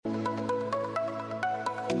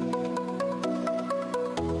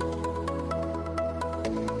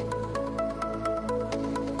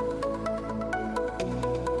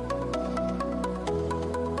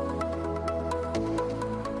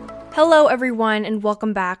Hello, everyone, and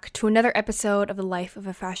welcome back to another episode of the Life of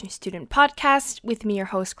a Fashion Student podcast with me, your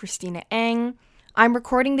host, Christina Eng. I'm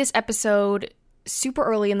recording this episode super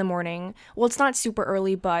early in the morning. Well, it's not super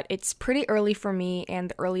early, but it's pretty early for me and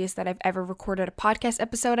the earliest that I've ever recorded a podcast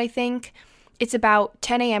episode, I think. It's about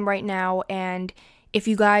 10 a.m. right now, and if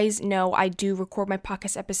you guys know, I do record my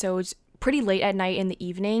podcast episodes pretty late at night in the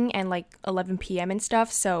evening and like 11 p.m. and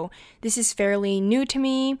stuff, so this is fairly new to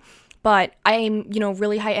me. But I'm,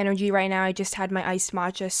 really high energy right now. I just had my iced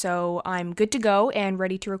matcha, so I'm good to go and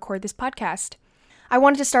ready to record this podcast. I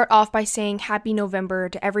wanted to start off by saying happy November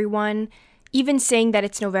to everyone. Even saying that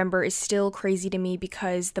it's November is still crazy to me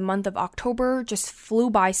because the month of October just flew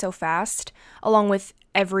by so fast, along with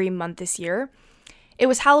every month this year. It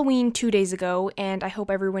was Halloween 2 days ago, and I hope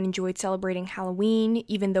everyone enjoyed celebrating Halloween,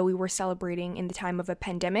 even though we were celebrating in the time of a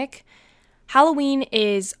pandemic. Halloween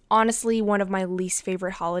is honestly one of my least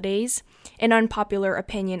favorite holidays. An unpopular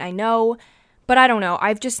opinion, I know, but I don't know.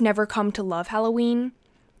 I've just never come to love Halloween,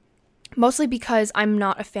 mostly because I'm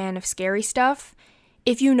not a fan of scary stuff.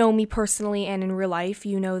 If you know me personally and in real life,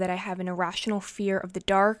 you know that I have an irrational fear of the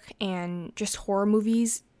dark and just horror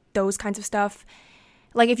movies, those kinds of stuff.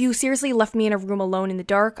 Like, if you seriously left me in a room alone in the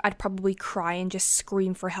dark, I'd probably cry and just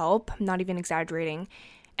scream for help. I'm not even exaggerating.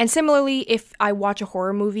 And similarly, if I watch a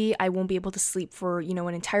horror movie, I won't be able to sleep for,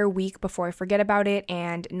 an entire week before I forget about it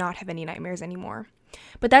and not have any nightmares anymore.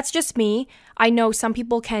 But that's just me. I know some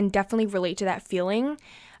people can definitely relate to that feeling.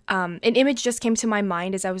 An image just came to my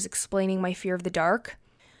mind as I was explaining my fear of the dark.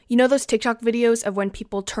 You know those TikTok videos of when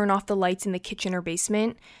people turn off the lights in the kitchen or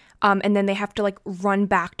basement, and then they have to run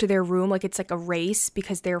back to their room like it's like a race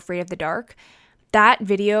because they're afraid of the dark? That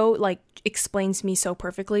video explains me so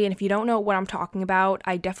perfectly, and if you don't know what I'm talking about,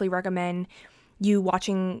 I definitely recommend you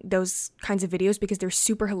watching those kinds of videos because they're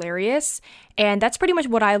super hilarious. And that's pretty much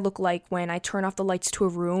what I look like when I turn off the lights to a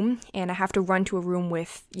room and I have to run to a room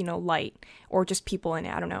with, light or just people in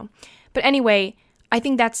it. I don't know. But anyway, I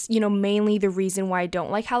think that's, mainly the reason why I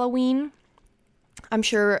don't like Halloween. I'm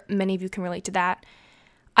sure many of you can relate to that.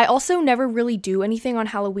 I also never really do anything on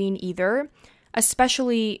Halloween either.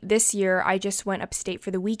 Especially this year, I just went upstate for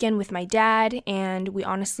the weekend with my dad, and we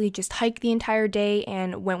honestly just hiked the entire day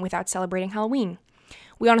and went without celebrating Halloween.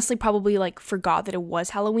 We honestly probably forgot that it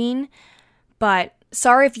was Halloween, but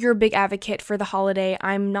sorry if you're a big advocate for the holiday.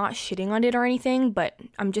 I'm not shitting on it or anything, but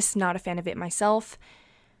I'm just not a fan of it myself.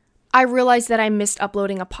 I realized that I missed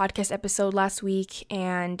uploading a podcast episode last week,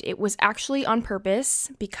 and it was actually on purpose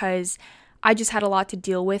because I just had a lot to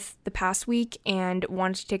deal with the past week and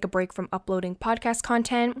wanted to take a break from uploading podcast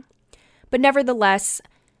content. But nevertheless,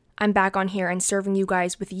 I'm back on here and serving you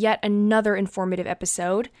guys with yet another informative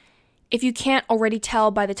episode. If you can't already tell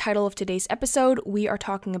by the title of today's episode, we are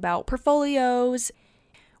talking about portfolios.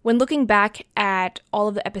 When looking back at all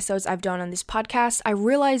of the episodes I've done on this podcast, I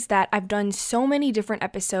realized that I've done so many different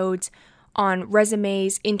episodes on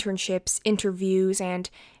resumes, internships, interviews, and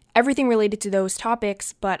everything related to those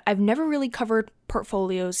topics, but I've never really covered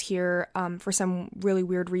portfolios here for some really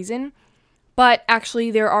weird reason. But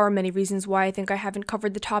actually, there are many reasons why I think I haven't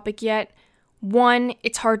covered the topic yet. One,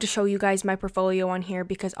 it's hard to show you guys my portfolio on here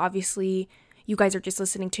because obviously you guys are just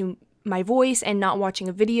listening to my voice and not watching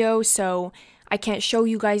a video, so I can't show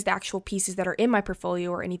you guys the actual pieces that are in my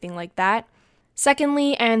portfolio or anything like that.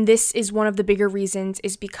 Secondly, and this is one of the bigger reasons,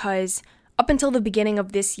 is because up until the beginning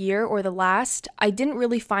of this year or the last, I didn't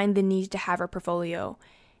really find the need to have a portfolio.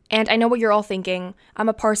 And I know what you're all thinking. I'm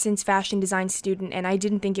a Parsons fashion design student and I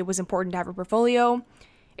didn't think it was important to have a portfolio.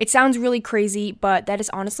 It sounds really crazy, but that is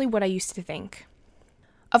honestly what I used to think.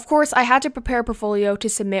 Of course, I had to prepare a portfolio to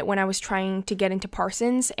submit when I was trying to get into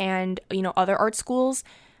Parsons and, other art schools.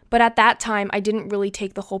 But at that time, I didn't really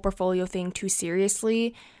take the whole portfolio thing too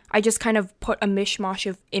seriously. I just kind of put a mishmash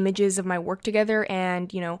of images of my work together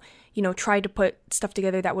and, tried to put stuff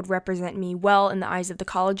together that would represent me well in the eyes of the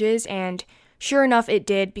colleges. And sure enough, it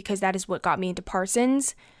did, because that is what got me into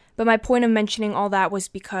Parsons. But my point of mentioning all that was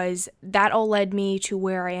because that all led me to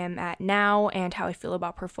where I am at now and how I feel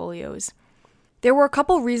about portfolios. There were a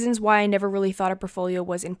couple reasons why I never really thought a portfolio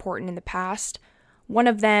was important in the past. One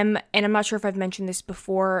of them, and I'm not sure if I've mentioned this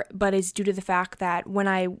before, but is due to the fact that when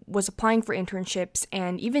I was applying for internships,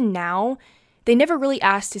 and even now, they never really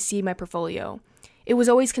asked to see my portfolio. It was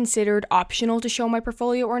always considered optional to show my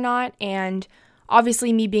portfolio or not, and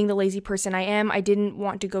obviously me being the lazy person I am, I didn't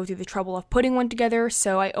want to go through the trouble of putting one together,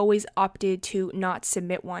 so I always opted to not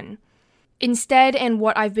submit one. Instead, and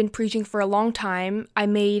what I've been preaching for a long time, I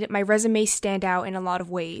made my resume stand out in a lot of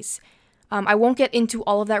ways. I won't get into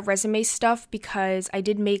all of that resume stuff because I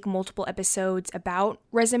did make multiple episodes about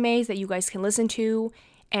resumes that you guys can listen to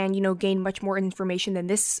and, gain much more information than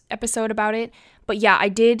this episode about it. But yeah, I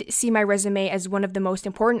did see my resume as one of the most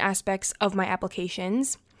important aspects of my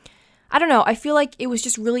applications. I don't know, I feel like it was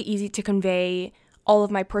just really easy to convey all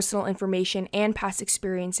of my personal information and past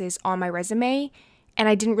experiences on my resume, and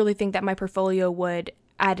I didn't really think that my portfolio would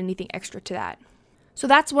add anything extra to that. So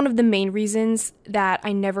that's one of the main reasons that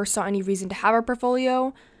I never saw any reason to have a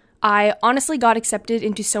portfolio. I honestly got accepted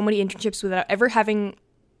into so many internships without ever having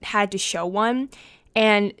had to show one.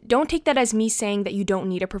 And don't take that as me saying that you don't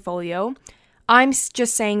need a portfolio. I'm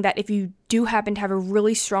just saying that if you do happen to have a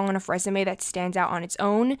really strong enough resume that stands out on its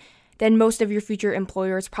own, then most of your future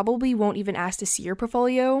employers probably won't even ask to see your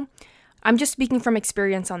portfolio. I'm just speaking from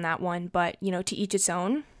experience on that one, but, to each its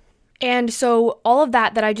own. And so all of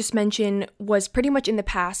that I just mentioned was pretty much in the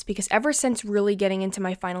past because ever since really getting into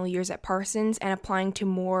my final years at Parsons and applying to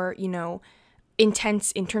more,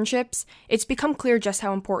 intense internships, it's become clear just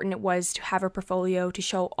how important it was to have a portfolio to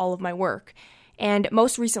show all of my work. And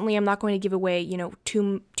most recently, I'm not going to give away,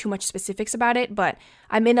 too much specifics about it, but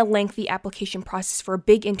I'm in a lengthy application process for a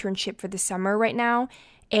big internship for the summer right now,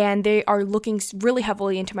 and they are looking really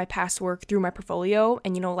heavily into my past work through my portfolio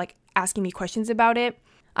and, asking me questions about it.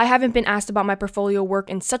 I haven't been asked about my portfolio work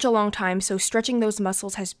in such a long time, so stretching those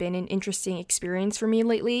muscles has been an interesting experience for me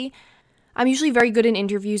lately. I'm usually very good in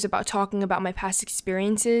interviews about talking about my past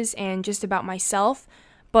experiences and just about myself,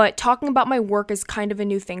 but talking about my work is kind of a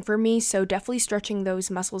new thing for me, so definitely stretching those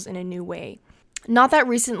muscles in a new way. Not that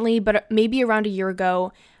recently, but maybe around a year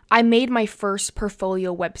ago, I made my first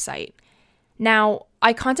portfolio website. Now,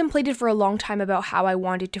 I contemplated for a long time about how I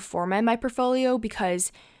wanted to format my portfolio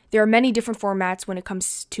because there are many different formats when it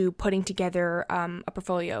comes to putting together a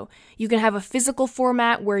portfolio. You can have a physical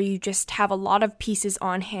format where you just have a lot of pieces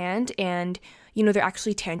on hand and, they're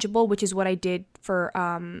actually tangible, which is what I did for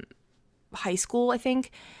high school, I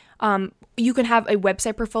think. You can have a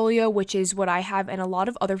website portfolio, which is what I have and a lot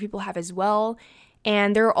of other people have as well.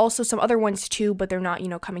 And there are also some other ones too, but they're not,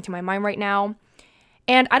 coming to my mind right now.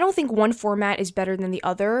 And I don't think one format is better than the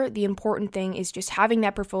other. The important thing is just having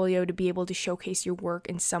that portfolio to be able to showcase your work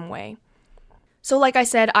in some way. So like I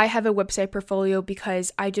said, I have a website portfolio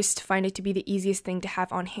because I just find it to be the easiest thing to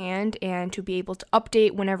have on hand and to be able to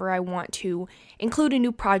update whenever I want to include a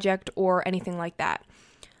new project or anything like that.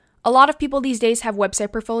 A lot of people these days have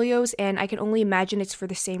website portfolios, and I can only imagine it's for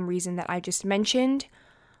the same reason that I just mentioned.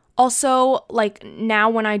 Also, now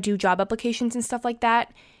when I do job applications and stuff like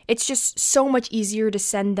that, it's just so much easier to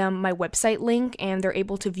send them my website link and they're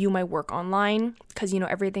able to view my work online because,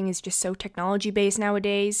 everything is just so technology-based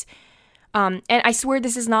nowadays. And I swear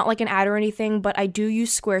this is not like an ad or anything, but I do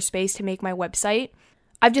use Squarespace to make my website.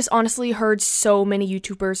 I've just honestly heard so many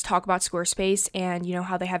YouTubers talk about Squarespace and,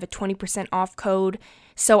 how they have a 20% off code.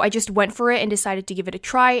 So I just went for it and decided to give it a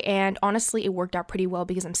try, and honestly, it worked out pretty well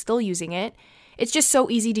because I'm still using it. It's just so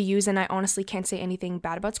easy to use, and I honestly can't say anything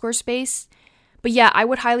bad about Squarespace. But yeah, I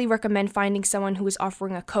would highly recommend finding someone who is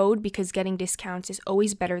offering a code because getting discounts is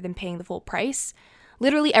always better than paying the full price.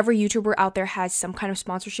 Literally every YouTuber out there has some kind of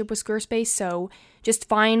sponsorship with Squarespace, so just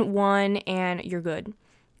find one and you're good.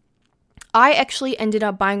 I actually ended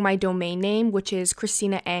up buying my domain name, which is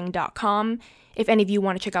ChristinaEng.com, if any of you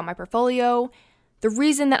want to check out my portfolio. The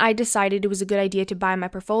reason that I decided it was a good idea to buy my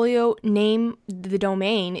portfolio name, the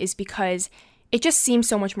domain, is because it just seems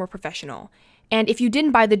so much more professional. And if you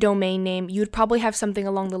didn't buy the domain name, you'd probably have something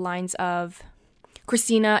along the lines of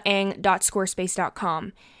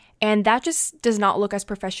ChristinaEng.squarespace.com. And that just does not look as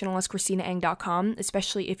professional as ChristinaEng.com,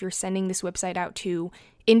 especially if you're sending this website out to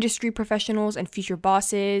industry professionals and future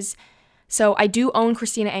bosses. So I do own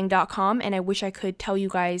ChristinaEng.com, and I wish I could tell you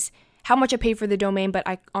guys how much I paid for the domain, but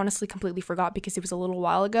I honestly completely forgot because it was a little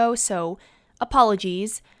while ago, so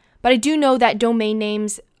apologies. But I do know that domain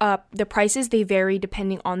names, the prices, they vary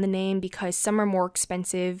depending on the name because some are more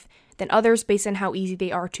expensive than others based on how easy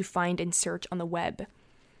they are to find and search on the web.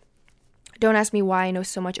 Don't ask me why I know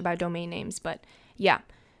so much about domain names, but yeah.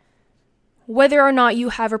 Whether or not you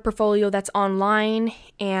have a portfolio that's online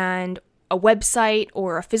and a website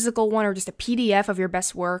or a physical one or just a PDF of your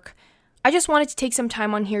best work, I just wanted to take some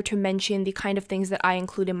time on here to mention the kind of things that I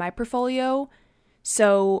include in my portfolio.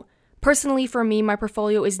 So personally, for me, my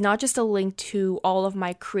portfolio is not just a link to all of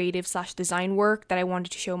my creative/design work that I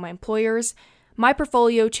wanted to show my employers. My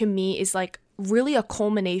portfolio to me is really a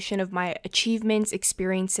culmination of my achievements,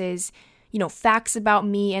 experiences, facts about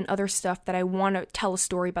me and other stuff that I want to tell a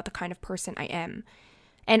story about the kind of person I am.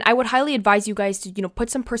 And I would highly advise you guys to, put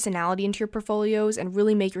some personality into your portfolios and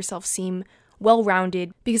really make yourself seem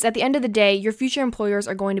well-rounded, because at the end of the day, your future employers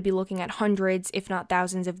are going to be looking at hundreds, if not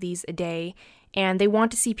thousands of these a day, and they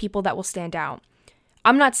want to see people that will stand out.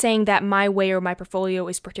 I'm not saying that my way or my portfolio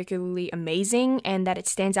is particularly amazing and that it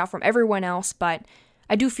stands out from everyone else, but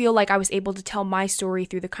I do feel like I was able to tell my story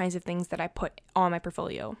through the kinds of things that I put on my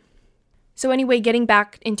portfolio. So anyway, getting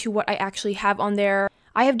back into what I actually have on there,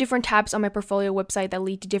 I have different tabs on my portfolio website that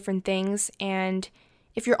lead to different things, and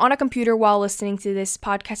if you're on a computer while listening to this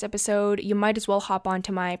podcast episode, you might as well hop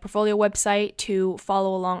onto my portfolio website to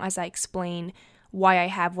follow along as I explain why I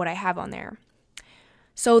have what I have on there.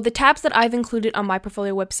 So the tabs that I've included on my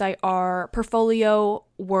portfolio website are portfolio,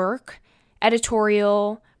 work,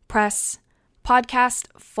 editorial, press, podcast,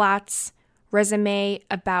 flats, resume,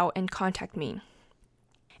 about, and contact me.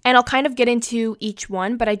 And I'll kind of get into each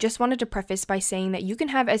one, but I just wanted to preface by saying that you can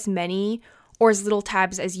have as many or as little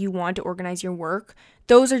tabs as you want to organize your work.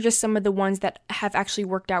 Those are just some of the ones that have actually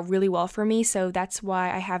worked out really well for me, so that's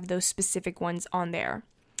why I have those specific ones on there.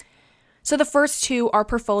 So the first two are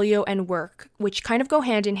portfolio and work, which kind of go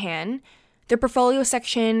hand in hand. The portfolio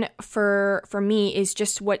section for me is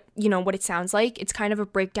just what it sounds like. It's kind of a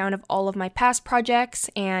breakdown of all of my past projects,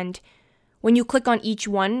 and when you click on each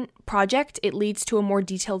one project, it leads to a more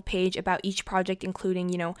detailed page about each project,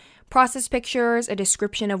 including, process pictures, a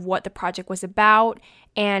description of what the project was about,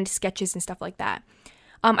 and sketches and stuff like that.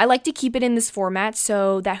 I like to keep it in this format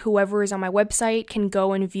so that whoever is on my website can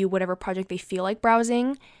go and view whatever project they feel like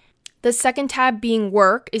browsing. The second tab, being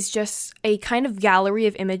work, is just a kind of gallery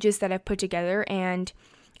of images that I've put together, and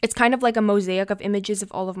it's kind of like a mosaic of images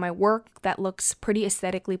of all of my work that looks pretty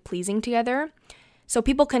aesthetically pleasing together. So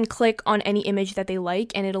people can click on any image that they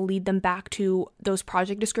like, and it'll lead them back to those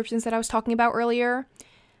project descriptions that I was talking about earlier.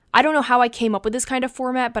 I don't know how I came up with this kind of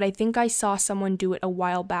format, but I think I saw someone do it a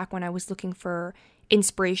while back when I was looking for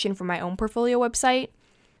inspiration for my own portfolio website.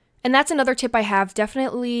 And that's another tip I have.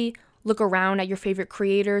 Definitely look around at your favorite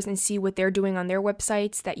creators and see what they're doing on their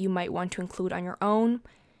websites that you might want to include on your own.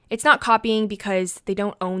 It's not copying because they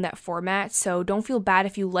don't own that format, so don't feel bad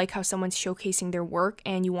if you like how someone's showcasing their work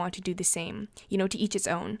and you want to do the same, to each its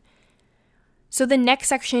own. So the next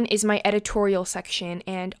section is my editorial section,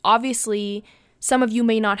 and obviously some of you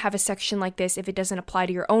may not have a section like this if it doesn't apply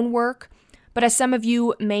to your own work, but as some of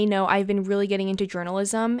you may know, I've been really getting into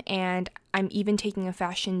journalism, and I'm even taking a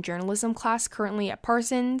fashion journalism class currently at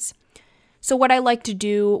Parsons. So what I like to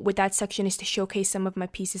do with that section is to showcase some of my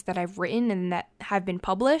pieces that I've written and that have been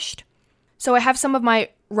published. So I have some of my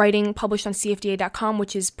writing published on CFDA.com,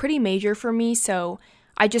 which is pretty major for me, so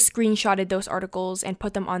I just screenshotted those articles and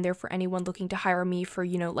put them on there for anyone looking to hire me for,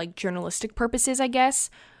 like journalistic purposes, I guess.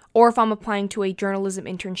 Or if I'm applying to a journalism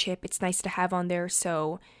internship, it's nice to have on there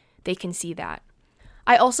so they can see that.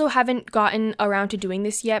 I also haven't gotten around to doing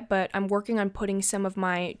this yet, but I'm working on putting some of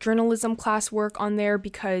my journalism class work on there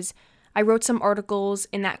because I wrote some articles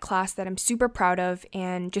in that class that I'm super proud of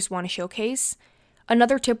and just want to showcase.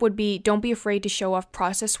 Another tip would be, don't be afraid to show off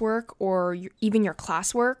process work or even your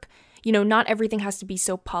class work. Not everything has to be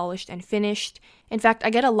so polished and finished. In fact, I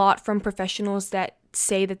get a lot from professionals that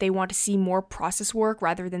say that they want to see more process work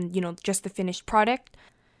rather than, just the finished product.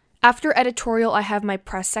 After editorial, I have my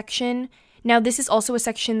press section. Now, this is also a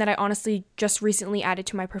section that I honestly just recently added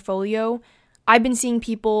to my portfolio. I've been seeing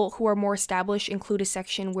people who are more established include a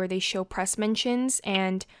section where they show press mentions,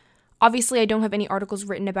 and obviously I don't have any articles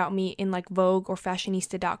written about me in like Vogue or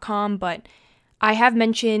Fashionista.com, but I have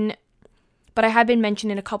been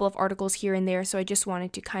mentioned in a couple of articles here and there, so I just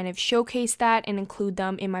wanted to kind of showcase that and include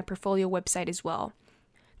them in my portfolio website as well.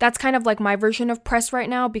 That's kind of like my version of press right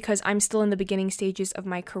now because I'm still in the beginning stages of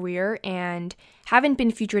my career and haven't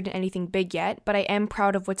been featured in anything big yet, but I am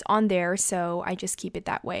proud of what's on there, so I just keep it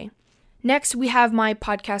that way. Next, we have my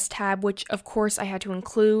podcast tab, which of course I had to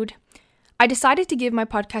include. I decided to give my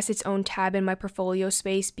podcast its own tab in my portfolio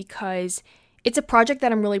space because it's a project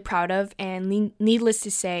that I'm really proud of, and needless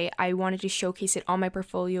to say, I wanted to showcase it on my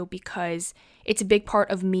portfolio because it's a big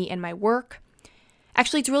part of me and my work.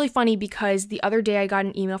 Actually, it's really funny because the other day I got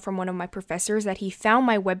an email from one of my professors that he found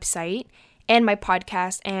my website and my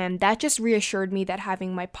podcast, and that just reassured me that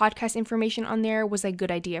having my podcast information on there was a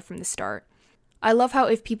good idea from the start. I love how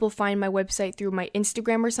if people find my website through my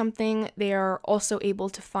Instagram or something, they are also able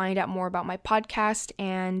to find out more about my podcast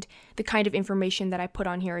and the kind of information that I put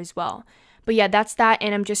on here as well. But yeah, that's that,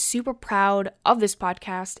 and I'm just super proud of this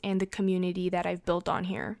podcast and the community that I've built on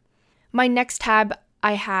here. My next tab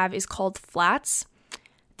I have is called Flats.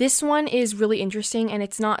 This one is really interesting, and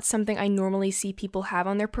it's not something I normally see people have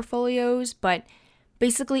on their portfolios, but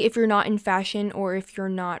Basically, if you're not in fashion or if you're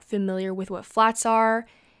not familiar with what flats are,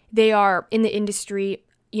 they are in the industry,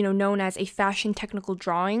 known as a fashion technical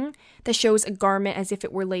drawing that shows a garment as if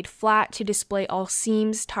it were laid flat to display all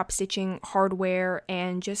seams, top stitching, hardware,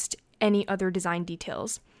 and just any other design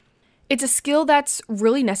details. It's a skill that's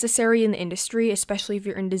really necessary in the industry, especially if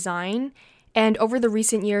you're in design. And over the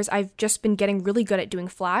recent years, I've just been getting really good at doing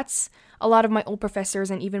flats. A lot of my old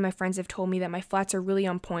professors and even my friends have told me that my flats are really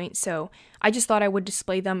on point, so I just thought I would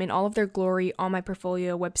display them in all of their glory on my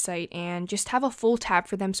portfolio website and just have a full tab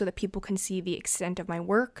for them so that people can see the extent of my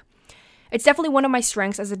work. It's definitely one of my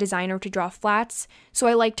strengths as a designer to draw flats, so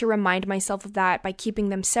I like to remind myself of that by keeping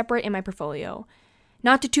them separate in my portfolio.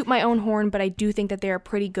 Not to toot my own horn, but I do think that they are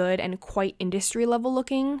pretty good and quite industry level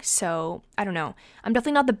looking, so I don't know. I'm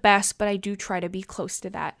definitely not the best, but I do try to be close to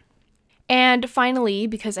that. And finally,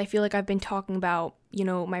 because I feel like I've been talking about,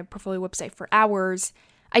 my portfolio website for hours,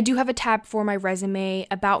 I do have a tab for my resume,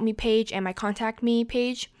 about me page, and my contact me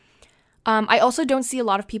page. I also don't see a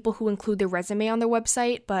lot of people who include their resume on their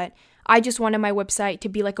website, but I just wanted my website to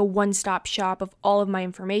be like a one-stop shop of all of my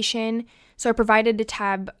information. So I provided a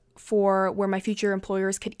tab for where my future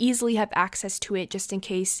employers could easily have access to it just in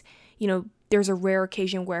case, there's a rare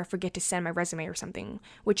occasion where I forget to send my resume or something,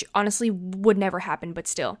 which honestly would never happen, but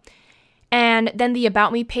still. And then the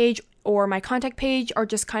About Me page or my contact page are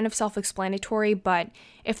just kind of self-explanatory, but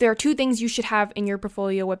if there are two things you should have in your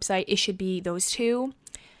portfolio website, it should be those two.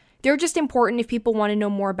 They're just important if people want to know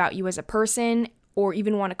more about you as a person or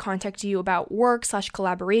even want to contact you about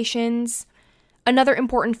work/collaborations. Another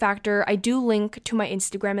important factor, I do link to my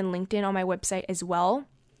Instagram and LinkedIn on my website as well.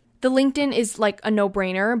 The LinkedIn is like a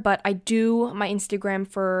no-brainer, but I do my Instagram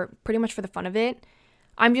for pretty much for the fun of it.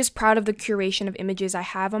 I'm just proud of the curation of images I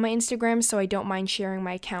have on my Instagram, so I don't mind sharing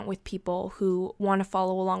my account with people who want to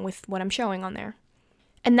follow along with what I'm showing on there.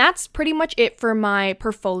 And that's pretty much it for my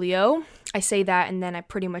portfolio. I say that and then I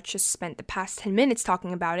pretty much just spent the past 10 minutes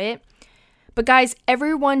talking about it. But guys,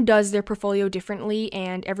 everyone does their portfolio differently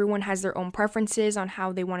and everyone has their own preferences on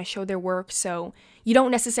how they want to show their work, so you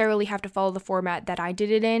don't necessarily have to follow the format that I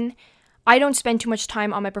did it in. I don't spend too much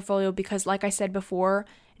time on my portfolio because, like I said before,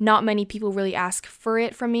 not many people really ask for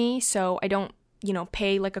it from me, so I don't,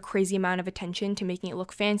 pay like a crazy amount of attention to making it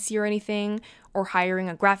look fancy or anything, or hiring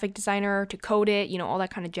a graphic designer to code it, all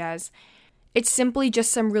that kind of jazz. It's simply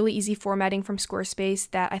just some really easy formatting from Squarespace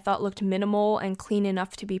that I thought looked minimal and clean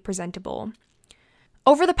enough to be presentable.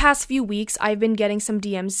 Over the past few weeks, I've been getting some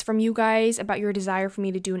DMs from you guys about your desire for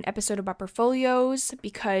me to do an episode about portfolios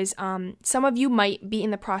because some of you might be in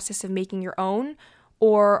the process of making your own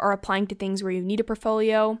or are applying to things where you need a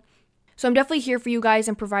portfolio. So I'm definitely here for you guys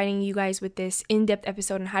and providing you guys with this in-depth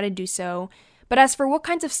episode on how to do so. But as for what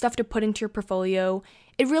kinds of stuff to put into your portfolio,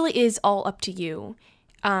 it really is all up to you.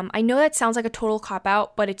 I know that sounds like a total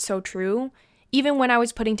cop-out, but it's so true. Even when I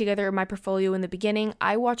was putting together my portfolio in the beginning,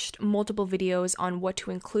 I watched multiple videos on what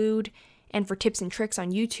to include and for tips and tricks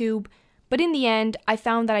on YouTube. But in the end, I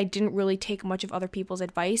found that I didn't really take much of other people's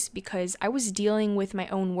advice because I was dealing with my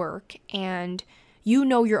own work and you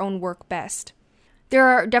know your own work best. There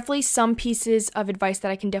are definitely some pieces of advice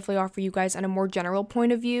that I can definitely offer you guys on a more general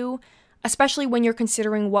point of view, especially when you're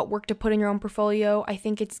considering what work to put in your own portfolio. I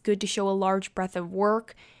think it's good to show a large breadth of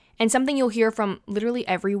work. And something you'll hear from literally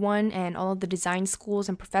everyone and all of the design schools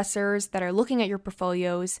and professors that are looking at your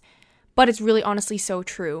portfolios, but it's really honestly so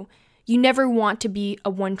true. You never want to be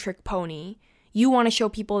a one-trick pony. You want to show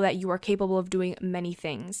people that you are capable of doing many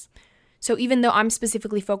things. So even though I'm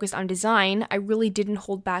specifically focused on design, I really didn't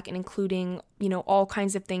hold back in including, all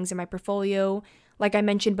kinds of things in my portfolio. Like I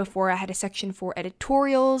mentioned before, I had a section for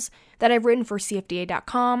editorials that I've written for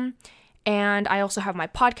CFDA.com, and I also have my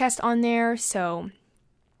podcast on there, so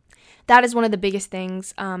that is one of the biggest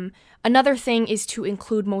things. Another thing is to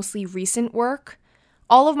include mostly recent work.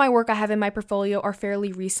 All of my work I have in my portfolio are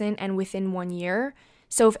fairly recent and within 1 year.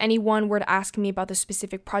 So if anyone were to ask me about the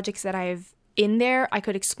specific projects that I have in there, I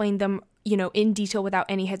could explain them, in detail without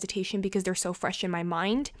any hesitation because they're so fresh in my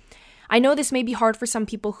mind. I know this may be hard for some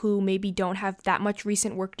people who maybe don't have that much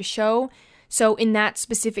recent work to show. So in that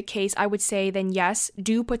specific case, I would say then yes,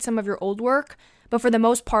 do put some of your old work, but for the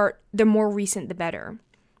most part, the more recent, the better.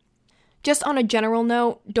 Just on a general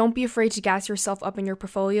note, don't be afraid to gas yourself up in your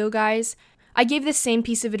portfolio, guys. I gave this same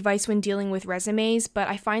piece of advice when dealing with resumes, but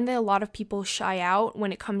I find that a lot of people shy out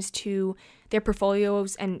when it comes to their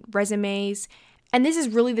portfolios and resumes, and this is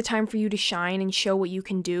really the time for you to shine and show what you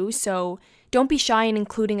can do, so don't be shy in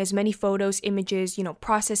including as many photos, images,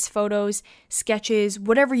 process photos, sketches,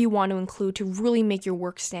 whatever you want to include to really make your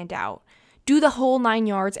work stand out. Do the whole 9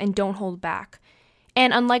 yards and don't hold back.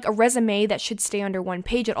 And unlike a resume that should stay under one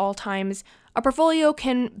page at all times, a portfolio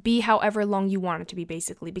can be however long you want it to be,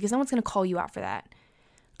 basically, because no one's going to call you out for that.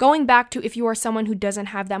 Going back to if you are someone who doesn't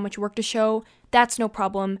have that much work to show, that's no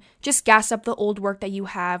problem. Just gas up the old work that you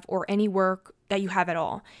have or any work that you have at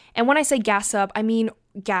all. And when I say gas up, I mean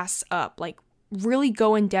gas up, like really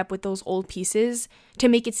go in depth with those old pieces to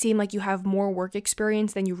make it seem like you have more work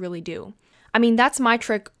experience than you really do. I mean, that's my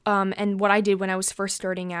trick and what I did when I was first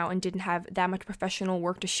starting out and didn't have that much professional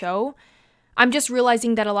work to show. I'm just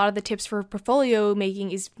realizing that a lot of the tips for portfolio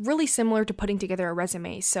making is really similar to putting together a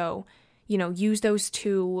resume. So, use those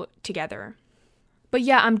two together. But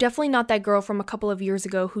yeah, I'm definitely not that girl from a couple of years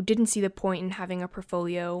ago who didn't see the point in having a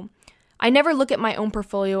portfolio. I never look at my own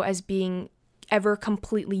portfolio as being ever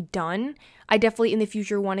completely done. I definitely in the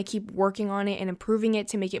future want to keep working on it and improving it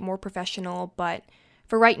to make it more professional. But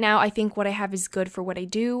for right now, I think what I have is good for what I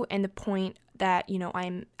do and the point that,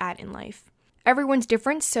 I'm at in life. Everyone's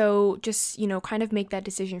different, so just, kind of make that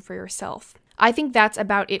decision for yourself. I think that's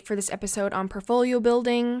about it for this episode on portfolio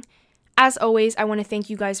building. As always, I want to thank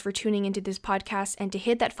you guys for tuning into this podcast and to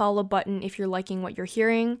hit that follow button if you're liking what you're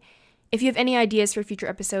hearing. If you have any ideas for future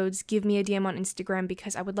episodes, give me a DM on Instagram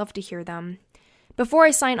because I would love to hear them. Before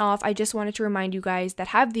I sign off, I just wanted to remind you guys that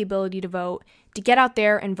have the ability to vote, to get out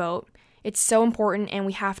there and vote. It's so important and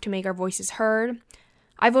we have to make our voices heard.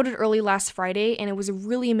 I voted early last Friday and it was a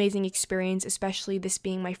really amazing experience, especially this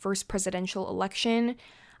being my first presidential election.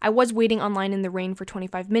 I was waiting online in the rain for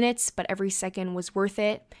 25 minutes, but every second was worth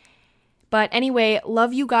it. But anyway,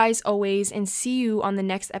 love you guys always and see you on the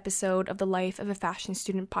next episode of the Life of a Fashion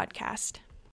Student podcast.